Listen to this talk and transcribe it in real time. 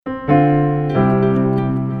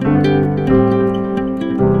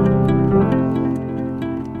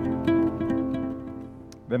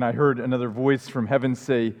Then I heard another voice from heaven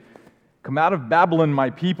say, "Come out of Babylon, my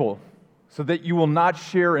people, so that you will not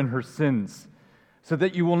share in her sins, so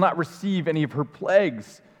that you will not receive any of her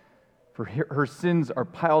plagues, for her sins are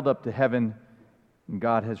piled up to heaven, and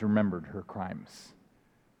God has remembered her crimes."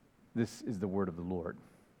 This is the word of the Lord.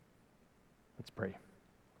 Let's pray.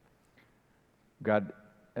 God,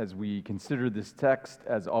 as we consider this text,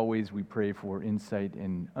 as always, we pray for insight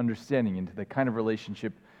and understanding into the kind of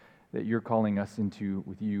relationship that you're calling us into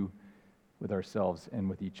with you, with ourselves, and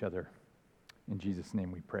with each other. In Jesus'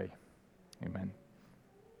 name we pray. Amen.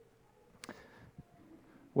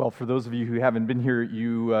 Well, for those of you who haven't been here,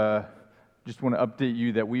 just want to update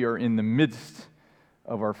you that we are in the midst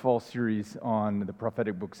of our fall series on the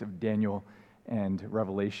prophetic books of Daniel and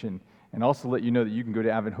Revelation. And also let you know that you can go to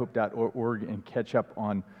adventhope.org and catch up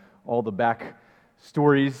on all the back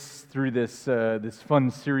stories through this fun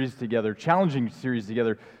series together, challenging series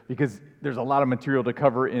together, because there's a lot of material to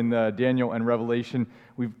cover in Daniel and Revelation.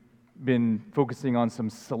 We've been focusing on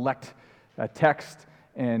some select text,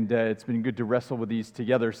 and it's been good to wrestle with these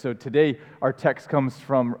together. So today, our text comes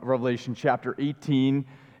from Revelation chapter 18,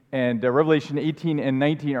 and Revelation 18 and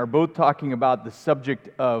 19 are both talking about the subject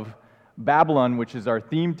of Babylon, which is our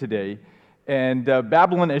theme today. And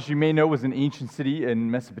Babylon, as you may know, was an ancient city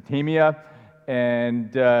in Mesopotamia,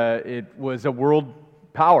 and it was a world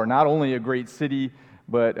power, not only a great city,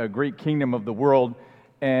 but a great kingdom of the world.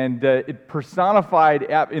 And it personified,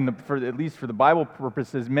 at least for the Bible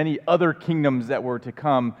purposes, many other kingdoms that were to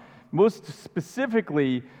come, most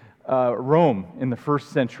specifically Rome in the first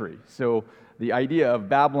century. So the idea of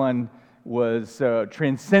Babylon was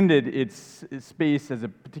transcended its space as a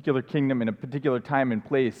particular kingdom in a particular time and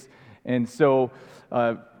place. And so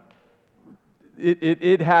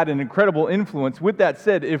it had an incredible influence. With that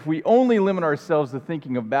said, if we only limit ourselves to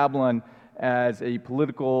thinking of Babylon as a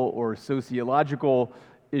political or sociological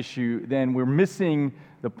issue, then we're missing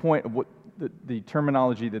the point of what the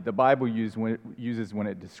terminology that the Bible uses when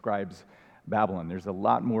it describes Babylon. There's a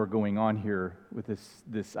lot more going on here with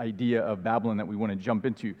this idea of Babylon that we want to jump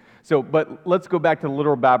into. But let's go back to the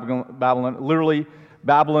literal Babylon. Literally,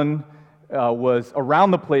 Babylon was around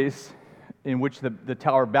the place in which the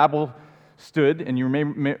Tower of Babel stood, and you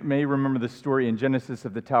may remember the story in Genesis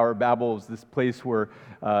of the Tower of Babel. It was this place where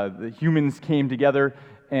the humans came together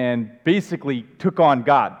and basically took on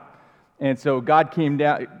God. And so God came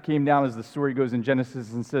down, as the story goes in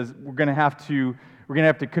Genesis, and says, we're going to have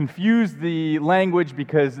to confuse the language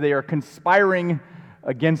because they are conspiring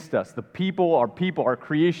against us. Our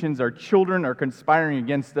creations, our children are conspiring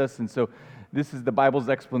against us. And so this is the Bible's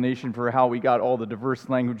explanation for how we got all the diverse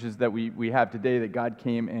languages that we have today, that God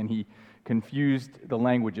came and he confused the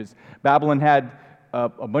languages. Babylon had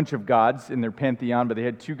a bunch of gods in their pantheon, but they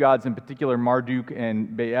had two gods in particular, Marduk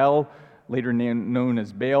and Baal, later known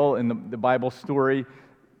as Baal in the Bible story.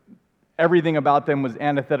 Everything about them was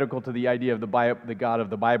antithetical to the idea of the God of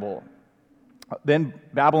the Bible. Then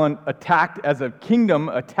Babylon as a kingdom,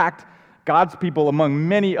 attacked God's people among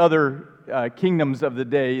many other kingdoms of the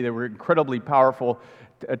day. They were incredibly powerful,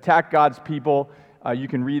 to attack God's people. You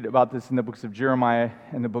can read about this in the books of Jeremiah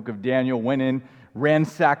and the book of Daniel. Went in,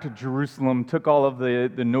 ransacked Jerusalem, took all of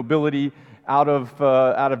the nobility out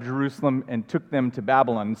of Jerusalem and took them to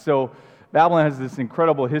Babylon. So Babylon has this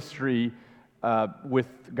incredible history with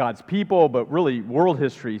God's people, but really world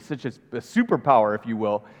history, such as a superpower, if you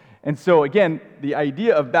will. And so again, the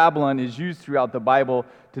idea of Babylon is used throughout the Bible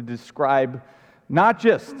to describe not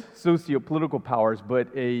just socio-political powers, but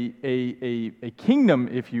a kingdom,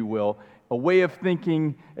 if you will, a way of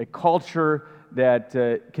thinking, a culture that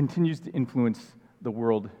continues to influence the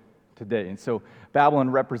world today. And so Babylon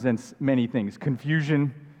represents many things.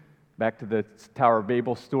 Confusion, back to the Tower of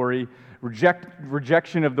Babel story,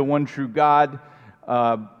 rejection of the one true God,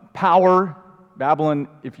 power. Babylon,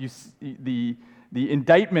 if you see the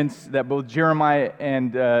indictments that both Jeremiah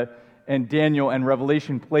and Daniel and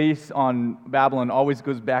Revelation place on Babylon always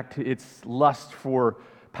goes back to its lust for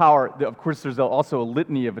power. Of course, there's also a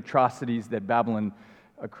litany of atrocities that Babylon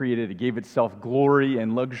created. It gave itself glory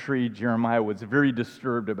and luxury. Jeremiah was very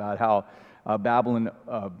disturbed about how Babylon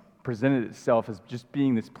presented itself as just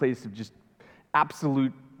being this place of just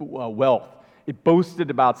absolute wealth. It boasted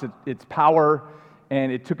about its power,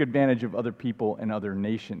 and it took advantage of other people and other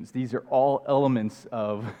nations. These are all elements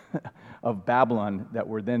of Babylon that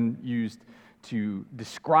were then used to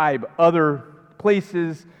describe other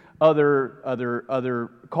places,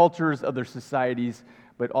 other cultures, other societies,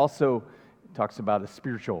 but also talks about a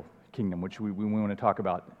spiritual kingdom, which we want to talk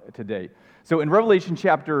about today. So in Revelation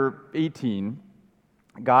chapter 18,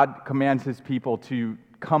 God commands his people to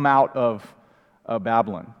come out of of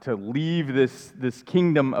Babylon, to leave this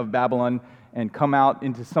kingdom of Babylon and come out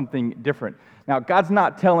into something different. Now, God's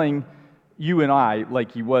not telling you and I,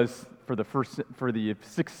 like he was for the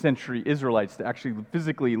 6th century Israelites, to actually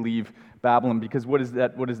physically leave Babylon, because what does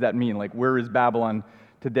that mean? Like, where is Babylon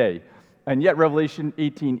today? And yet Revelation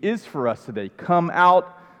 18 is for us today. Come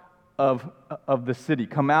out of the city,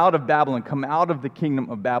 come out of Babylon, come out of the kingdom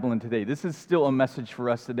of Babylon today. This is still a message for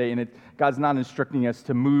us today, and God's not instructing us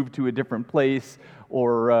to move to a different place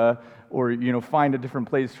or find a different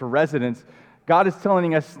place for residence. God is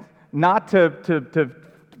telling us not to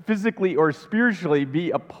physically or spiritually be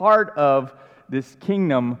a part of this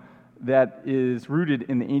kingdom that is rooted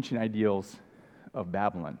in the ancient ideals of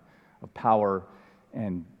Babylon, of power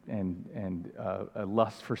and a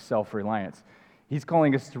lust for self-reliance. He's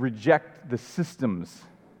calling us to reject the systems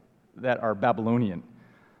that are Babylonian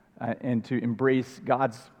and to embrace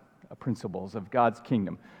God's principles of God's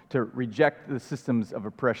kingdom, to reject the systems of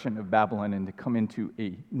oppression of Babylon and to come into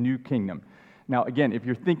a new kingdom. Now, again, if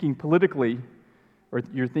you're thinking politically or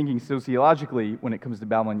you're thinking sociologically when it comes to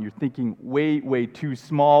Babylon, you're thinking way, way too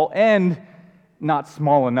small and not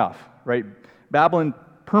small enough, right? Babylon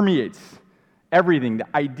permeates everything, the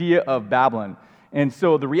idea of Babylon. And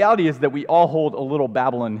so the reality is that we all hold a little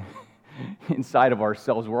Babylon inside of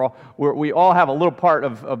ourselves. We all have a little part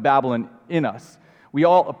of Babylon in us. We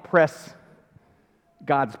all oppress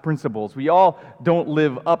God's principles. We all don't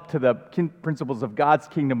live up to the principles of God's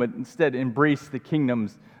kingdom, but instead embrace the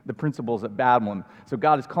principles of Babylon. So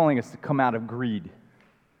God is calling us to come out of greed,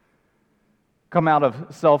 come out of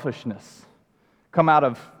selfishness, come out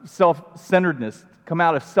of self-centeredness, come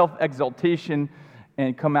out of self-exaltation,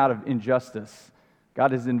 and come out of injustice.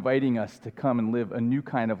 God is inviting us to come and live a new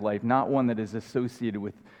kind of life, not one that is associated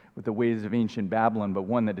with the ways of ancient Babylon, but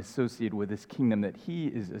one that is associated with this kingdom that he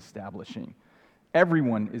is establishing.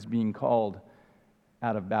 Everyone is being called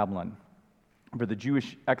out of Babylon. For the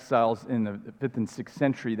Jewish exiles in the 5th and 6th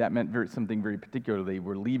century, that meant something very particular. They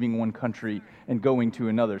were leaving one country and going to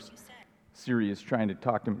another. Siri is trying to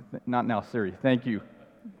talk to me. Not now, Siri. Thank you.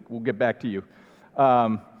 We'll get back to you.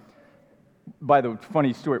 By the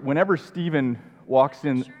funny story, whenever Stephen walks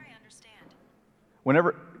in... Sure, I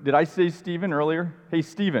understand. Did I say Stephen earlier? Hey,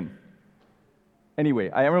 Stephen. Anyway,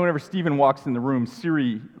 whenever Stephen walks in the room,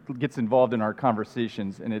 Siri gets involved in our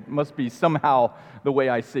conversations, and it must be somehow the way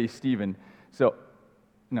I say Stephen. So,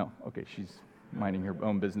 no, okay, she's minding her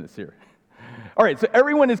own business here. All right, so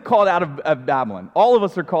everyone is called out of Babylon. All of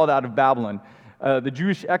us are called out of Babylon. The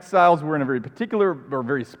Jewish exiles were in a very particular or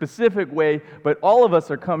very specific way, but all of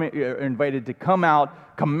us are invited to come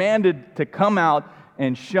out, commanded to come out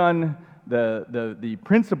and shun the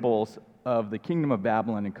principles of the kingdom of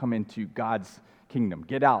Babylon and come into God's kingdom.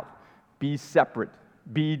 Get out. Be separate.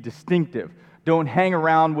 Be distinctive. Don't hang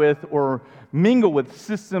around with or mingle with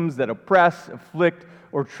systems that oppress, afflict,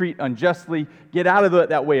 or treat unjustly. Get out of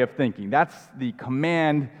that way of thinking. That's the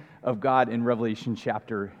command of God in Revelation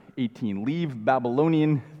chapter 18. Leave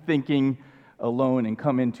Babylonian thinking alone and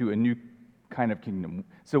come into a new kind of kingdom.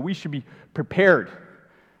 So we should be prepared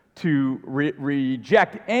to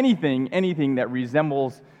reject anything that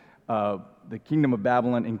resembles the kingdom of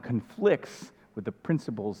Babylon and conflicts with the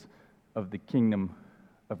principles of the kingdom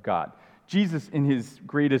of God. Jesus, in his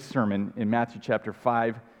greatest sermon in Matthew chapter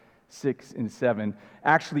 5, 6, and 7,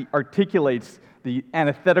 actually articulates the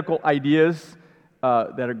antithetical ideas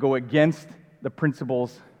that go against the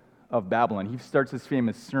principles of Babylon. He starts his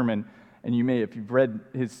famous sermon, and you may, if you've read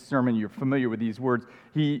his sermon, you're familiar with these words.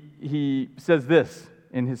 He says this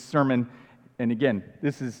in his sermon, and again,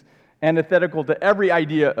 this is antithetical to every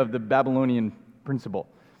idea of the Babylonian principle.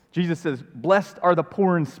 Jesus says, "Blessed are the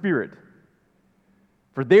poor in spirit,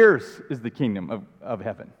 for theirs is the kingdom of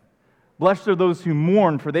heaven. Blessed are those who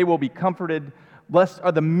mourn, for they will be comforted. Blessed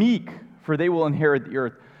are the meek, for they will inherit the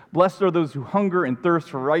earth. Blessed are those who hunger and thirst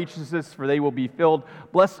for righteousness, for they will be filled.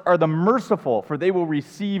 Blessed are the merciful, for they will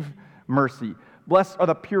receive mercy. Blessed are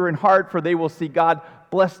the pure in heart, for they will see God.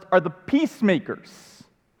 Blessed are the peacemakers,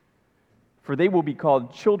 for they will be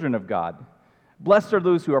called children of God. Blessed are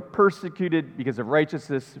those who are persecuted because of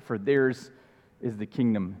righteousness, for theirs is the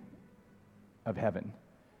kingdom of heaven."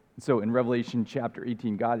 And so in Revelation chapter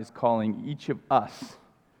 18, God is calling each of us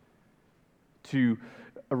to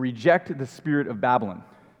reject the spirit of Babylon,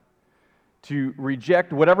 to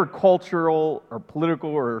reject whatever cultural or political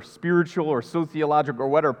or spiritual or sociological or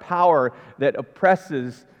whatever power that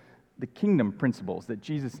oppresses the kingdom principles that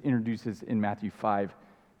Jesus introduces in Matthew 5,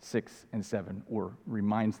 6, and 7, or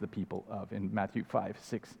reminds the people of in Matthew 5,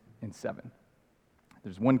 6, and 7.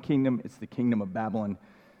 There's one kingdom, it's the kingdom of Babylon.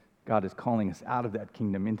 God is calling us out of that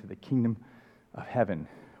kingdom into the kingdom of heaven,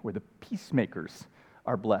 where the peacemakers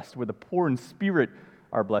are blessed, where the poor in spirit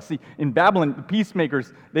are blessed. See, in Babylon, the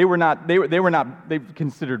peacemakers, they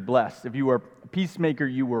considered blessed. If you were a peacemaker,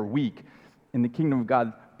 you were weak. In the kingdom of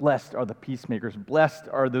God, blessed are the peacemakers. Blessed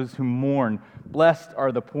are those who mourn. Blessed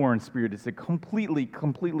are the poor in spirit. It's a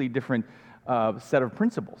completely different set of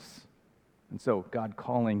principles. And so, God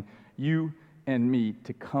calling you and me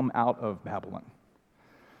to come out of Babylon.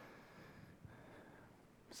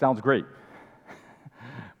 Sounds great.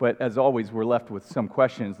 But as always, we're left with some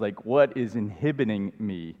questions like, what is inhibiting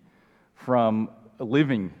me from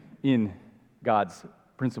living in God's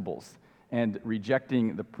principles and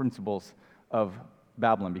rejecting the principles of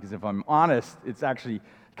Babylon? Because if I'm honest, it's actually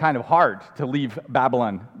kind of hard to leave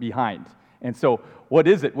Babylon behind. And so, what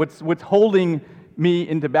is it? What's holding me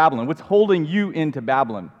into Babylon? What's holding you into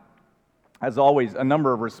Babylon? As always, a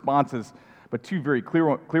number of responses, but two very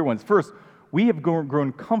clear ones. First, we have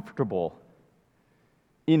grown comfortable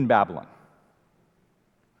in Babylon.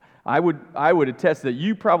 I would attest that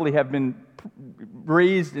you probably have been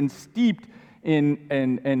raised and steeped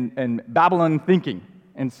in Babylon thinking.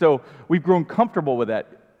 And so we've grown comfortable with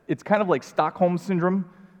that. It's kind of like Stockholm Syndrome.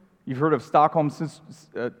 You've heard of Stockholm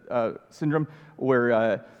Syndrome,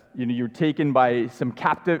 where you're taken by some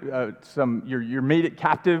captive, you're made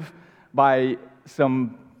captive by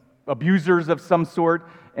some abusers of some sort,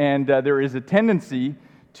 and there is a tendency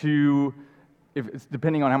to, if it's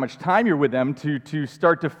depending on how much time you're with them, to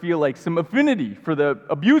start to feel like some affinity for the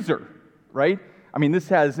abuser, right? I mean, this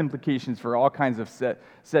has implications for all kinds of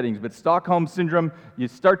settings, but Stockholm Syndrome, you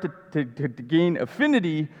start to gain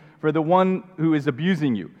affinity for the one who is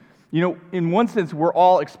abusing you. You know, in one sense, we're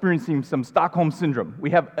all experiencing some Stockholm Syndrome.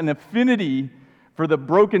 We have an affinity for the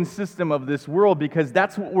broken system of this world because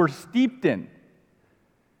that's what we're steeped in.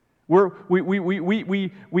 We have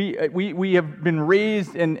been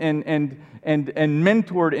raised and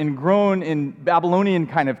mentored and grown in Babylonian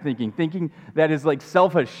kind of thinking that is like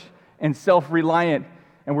selfish and self-reliant,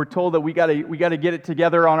 and we're told that we got to get it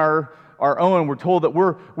together on our own. We're told that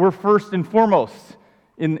we're first and foremost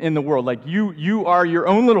in the world. Like you are your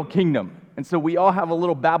own little kingdom, and so we all have a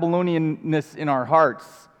little Babylonianness in our hearts,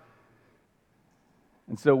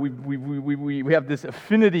 and so we have this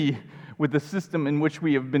affinity with the system in which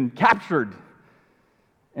we have been captured,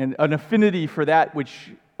 and an affinity for that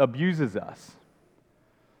which abuses us.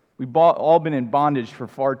 We've all been in bondage for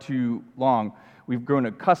far too long. We've grown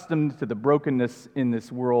accustomed to the brokenness in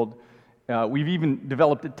this world. We've even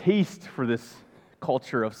developed a taste for this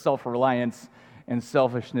culture of self-reliance and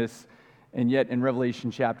selfishness, and yet in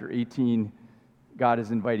Revelation chapter 18, God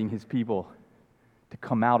is inviting his people to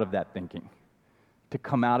come out of that thinking, to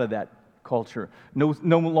come out of that culture.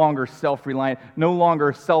 No longer self-reliant, no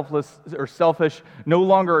longer selfless or selfish, no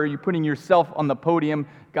longer are you putting yourself on the podium.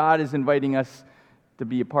 God is inviting us to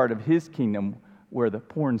be a part of his kingdom where the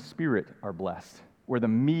poor in spirit are blessed, where the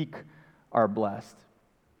meek are blessed.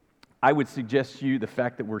 I would suggest to you the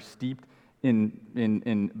fact that we're steeped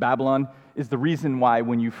in Babylon is the reason why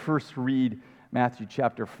when you first read Matthew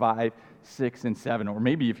chapter 5, 6, and 7, or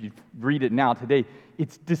maybe if you read it now today,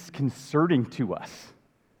 it's disconcerting to us.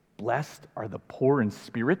 Blessed are the poor in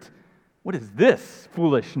spirit. What is this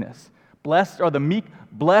foolishness? Blessed are the meek.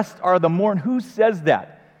 Blessed are the mourn. Who says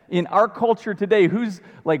that? In our culture today, who's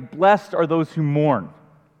like, blessed are those who mourn?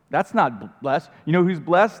 That's not blessed. You know who's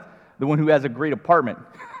blessed? The one who has a great apartment.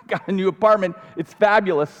 Got a new apartment. It's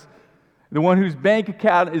fabulous. The one whose bank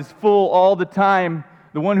account is full all the time.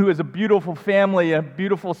 The one who has a beautiful family, a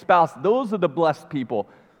beautiful spouse. Those are the blessed people.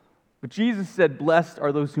 But Jesus said, blessed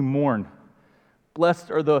are those who mourn.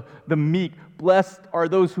 Blessed are the meek. Blessed are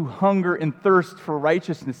those who hunger and thirst for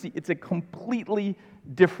righteousness. See, it's a completely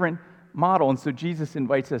different model. And so Jesus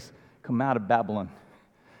invites us, come out of Babylon.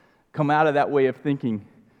 Come out of that way of thinking.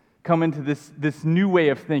 Come into this new way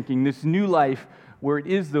of thinking, this new life where it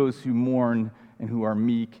is those who mourn and who are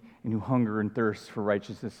meek and who hunger and thirst for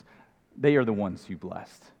righteousness. They are the ones who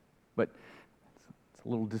blessed. But it's a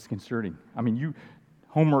little disconcerting. I mean,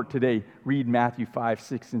 homework today, read Matthew 5,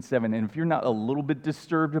 6, and 7. And if you're not a little bit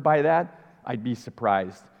disturbed by that, I'd be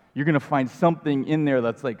surprised. You're going to find something in there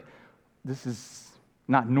that's like, this is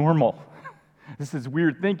not normal. This is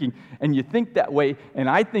weird thinking. And you think that way, and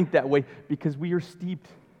I think that way, because we are steeped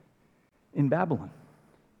in Babylon.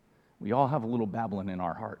 We all have a little Babylon in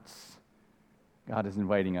our hearts. God is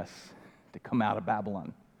inviting us to come out of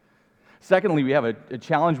Babylon. Secondly, we have a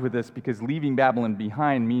challenge with this because leaving Babylon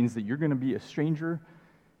behind means that you're going to be a stranger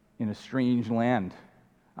in a strange land.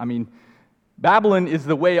 I mean, Babylon is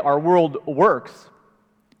the way our world works.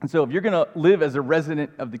 And so if you're going to live as a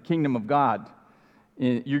resident of the kingdom of God,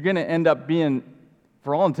 you're going to end up being,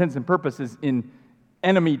 for all intents and purposes, in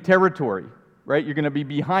enemy territory, right? You're going to be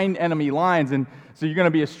behind enemy lines, and so you're going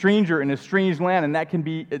to be a stranger in a strange land, and that can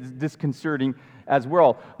be disconcerting as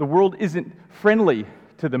well. The world isn't friendly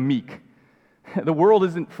to the meek. The world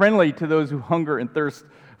isn't friendly to those who hunger and thirst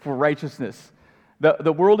for righteousness.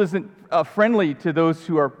 The world isn't friendly to those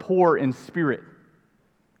who are poor in spirit.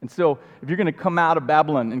 And so if you're going to come out of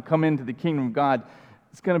Babylon and come into the kingdom of God,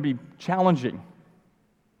 it's going to be challenging.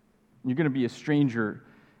 You're going to be a stranger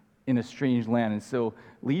in a strange land. And so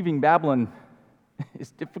leaving Babylon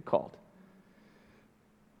is difficult.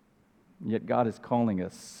 Yet God is calling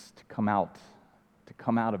us to come out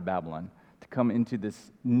of Babylon, to come into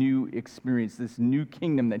this new experience, this new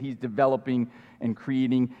kingdom that He's developing and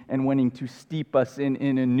creating and wanting to steep us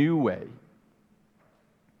in a new way.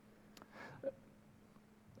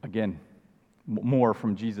 Again, more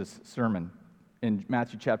from Jesus' sermon. In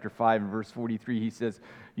Matthew chapter 5 and verse 43, He says,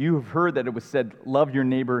 "You have heard that it was said, 'Love your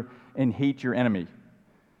neighbor and hate your enemy.'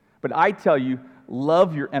 But I tell you,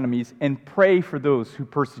 love your enemies and pray for those who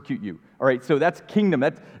persecute you." All right, so that's kingdom.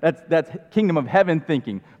 That's kingdom of heaven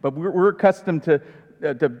thinking. But we're accustomed to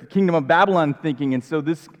the kingdom of Babylon thinking, and so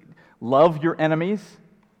this love your enemies.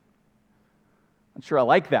 I'm sure I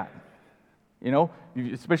like that. You know,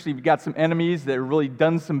 especially if you've got some enemies that have really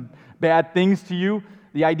done some bad things to you.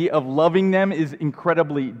 The idea of loving them is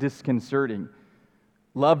incredibly disconcerting.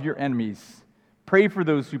 Love your enemies. Pray for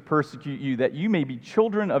those who persecute you, that you may be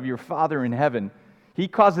children of your Father in heaven. He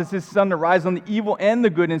causes His sun to rise on the evil and the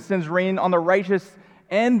good, and sends rain on the righteous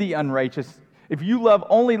and the unrighteous. If you love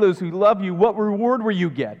only those who love you, what reward will you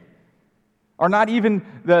get? Are not even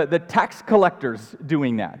the tax collectors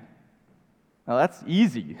doing that? Now that's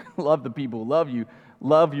easy. Love the people who love you.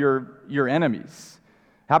 Love your enemies.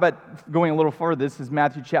 How about going a little further? This is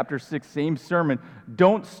Matthew chapter 6, same sermon.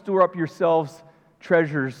 Don't store up yourselves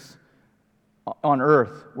treasures on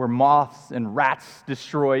earth where moths and rats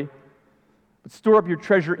destroy, but store up your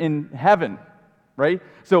treasure in heaven, right?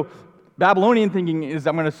 So Babylonian thinking is,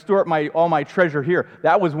 I'm going to store up all my treasure here.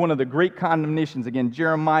 That was one of the great condemnations. Again,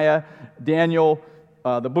 Jeremiah, Daniel,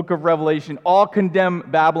 the book of Revelation, all condemn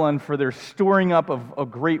Babylon for their storing up of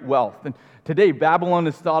great wealth. And today, Babylon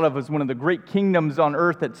is thought of as one of the great kingdoms on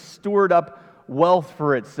earth that stored up wealth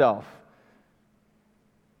for itself.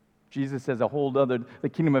 Jesus has the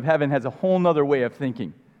kingdom of heaven has a whole other way of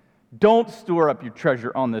thinking. Don't store up your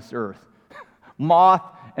treasure on this earth. Moth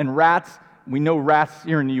and rats, we know rats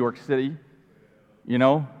here in New York City, you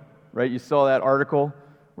know, right? You saw that article.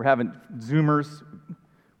 We're having Zoomers.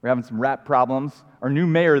 We're having some rat problems. Our new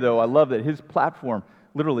mayor, though, I love that his platform,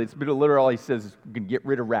 literally all he says is we can get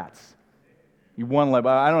rid of rats. He won,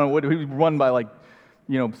 I don't know what, he won by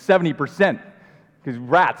 70%. Because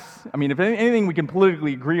rats, I mean, if anything we can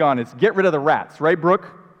politically agree on, it's get rid of the rats, right,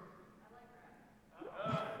 Brooke?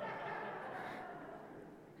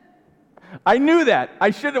 I knew that.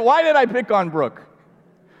 Why did I pick on Brooke?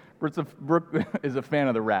 Brooke is a fan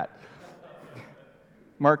of the rat.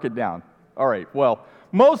 Mark it down. All right, well,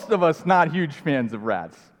 most of us not huge fans of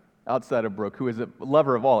rats, outside of Brooke, who is a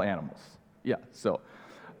lover of all animals. Yeah, so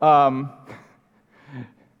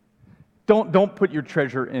don't put your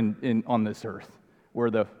treasure in on this earth where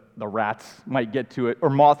the rats might get to it, or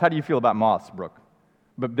moths. How do you feel about moths, Brooke?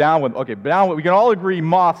 But we can all agree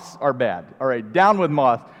moths are bad. All right, down with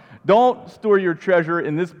moths. Don't store your treasure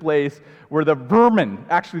in this place where the vermin,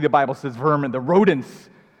 actually the Bible says vermin, the rodents.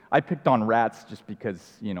 I picked on rats just because,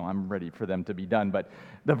 I'm ready for them to be done, but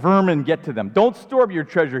the vermin get to them. Don't store up your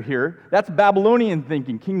treasure here. That's Babylonian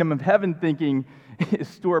thinking. Kingdom of heaven thinking is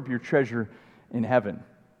store up your treasure in heaven,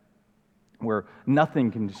 where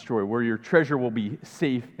nothing can destroy, where your treasure will be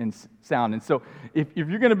safe and sound. And so if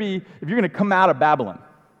you're going to come out of Babylon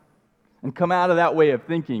and come out of that way of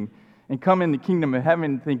thinking and come in the kingdom of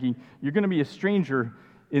heaven thinking, you're going to be a stranger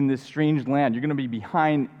in this strange land. You're going to be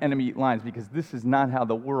behind enemy lines because this is not how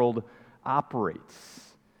the world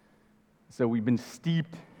operates. So we've been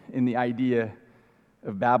steeped in the idea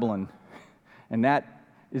of Babylon, and that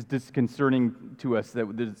is disconcerting to us,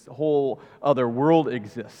 that this whole other world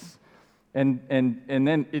exists. And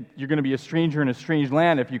then you're going to be a stranger in a strange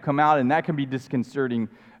land if you come out, and that can be disconcerting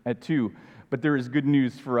too. But there is good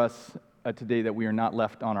news for us today that we are not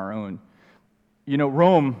left on our own.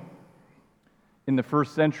 Rome in the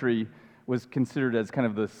first century was considered as kind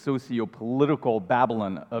of the socio-political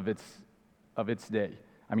Babylon of its day.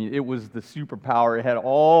 I mean, it was the superpower. It had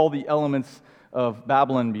all the elements of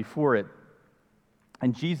Babylon before it.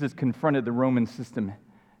 And Jesus confronted the Roman system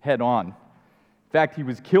head on. In fact, he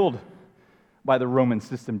was killed by the Roman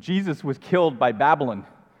system. Jesus was killed by Babylon,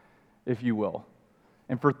 if you will.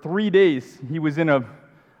 And for 3 days, he was in a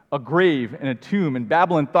grave, in a tomb, and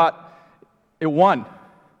Babylon thought it won.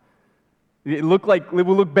 It would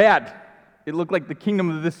look bad. It looked like the kingdom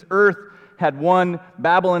of this earth had won,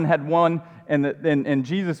 Babylon had won, and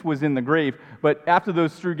Jesus was in the grave. But after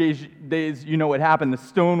those 3 days, you know what happened. The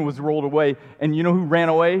stone was rolled away, and you know who ran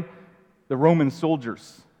away? The Roman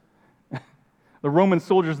soldiers. The Roman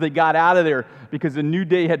soldiers, they got out of there because a new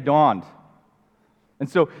day had dawned. And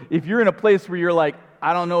so if you're in a place where you're like,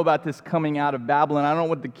 I don't know about this coming out of Babylon, I don't know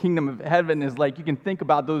what the kingdom of heaven is like, you can think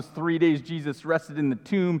about those 3 days Jesus rested in the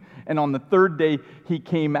tomb, and on the third day he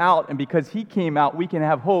came out. And because he came out, we can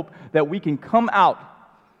have hope that we can come out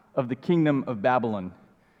of the kingdom of Babylon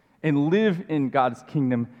and live in God's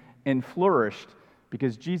kingdom and flourish,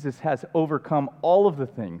 because Jesus has overcome all of the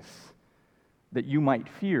things that you might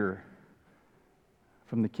fear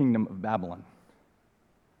from the kingdom of Babylon.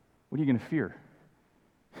 What are you going to fear?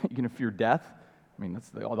 You're going to fear death? I mean, that's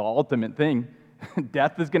the ultimate thing.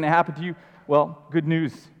 Death is going to happen to you. Well, good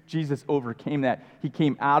news. Jesus overcame that. He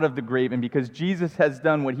came out of the grave, and because Jesus has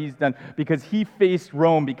done what he's done, because he faced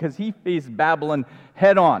Rome, because he faced Babylon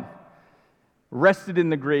head on, rested in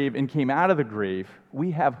the grave and came out of the grave,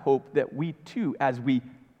 we have hope that we too, as we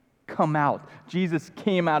come out. Jesus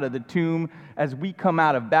came out of the tomb. As we come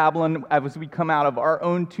out of Babylon, as we come out of our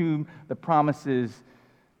own tomb, the promise is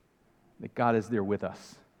that God is there with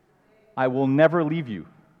us. I will never leave you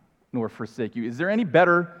nor forsake you. Is there any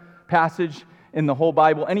better passage in the whole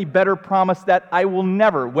Bible? Any better promise that I will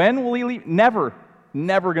never, when will he leave? Never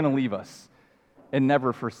going to leave us and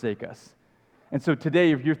never forsake us. And so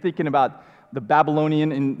today, if you're thinking about the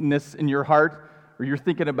Babylonianness in your heart, or you're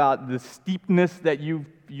thinking about the steepness that you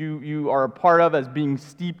are a part of as being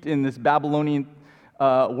steeped in this Babylonian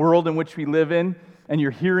world in which we live in, and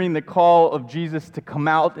you're hearing the call of Jesus to come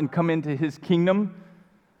out and come into his kingdom,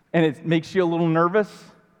 and it makes you a little nervous,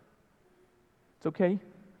 it's okay.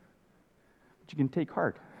 But you can take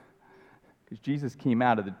heart. Because Jesus came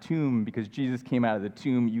out of the tomb. Because Jesus came out of the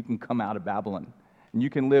tomb, you can come out of Babylon. And you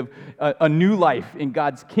can live a new life in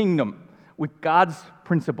God's kingdom with God's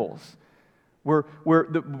principles,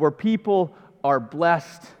 where people are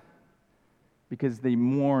blessed because they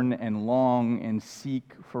mourn and long and seek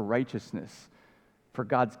for righteousness, for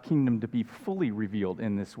God's kingdom to be fully revealed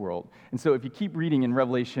in this world. And so if you keep reading in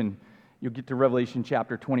Revelation, you'll get to Revelation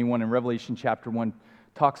chapter 21, and Revelation chapter 1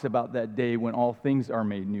 talks about that day when all things are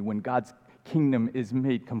made new, when God's kingdom is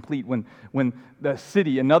made complete, when the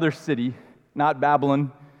city, another city, not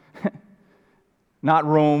Babylon, not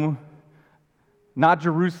Rome, not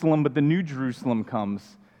Jerusalem, but the new Jerusalem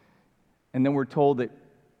comes. And then we're told that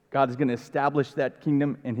God is going to establish that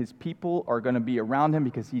kingdom, and his people are going to be around him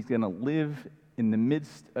because he's going to live in the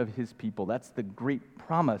midst of his people. That's the great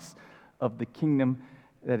promise of the kingdom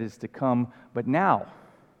that is to come. But now,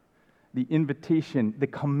 the invitation, the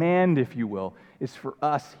command, if you will, is for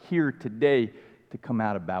us here today to come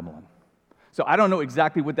out of Babylon. So I don't know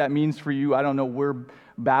exactly what that means for you. I don't know where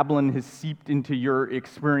Babylon has seeped into your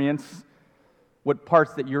experience, what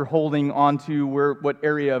parts that you're holding onto, what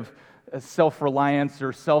area of self-reliance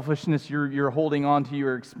or selfishness you're holding on to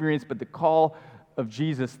your experience. But the call of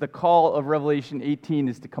Jesus, the call of Revelation 18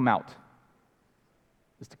 is to come out.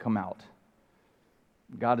 Is to come out.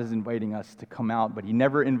 God is inviting us to come out, but he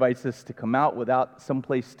never invites us to come out without some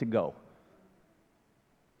place to go.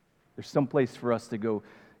 There's some place for us to go.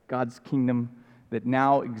 God's kingdom that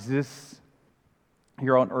now exists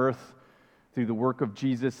here on earth through the work of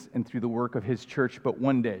Jesus and through the work of his church, but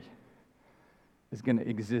one day is going to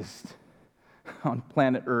exist on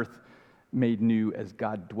planet Earth made new as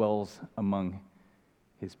God dwells among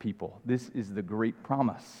his people. This is the great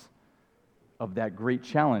promise of that great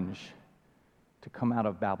challenge to come out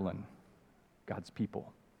of Babylon, God's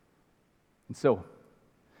people. And so,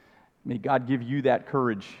 may God give you that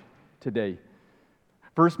courage today.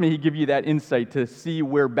 First, may he give you that insight to see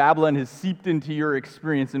where Babylon has seeped into your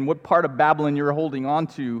experience and what part of Babylon you're holding on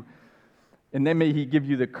to. And then may he give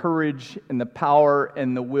you the courage and the power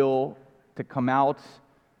and the will to come out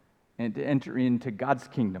and to enter into God's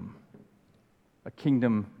kingdom, a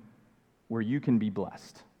kingdom where you can be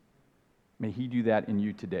blessed. May he do that in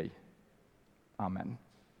you today. Amen.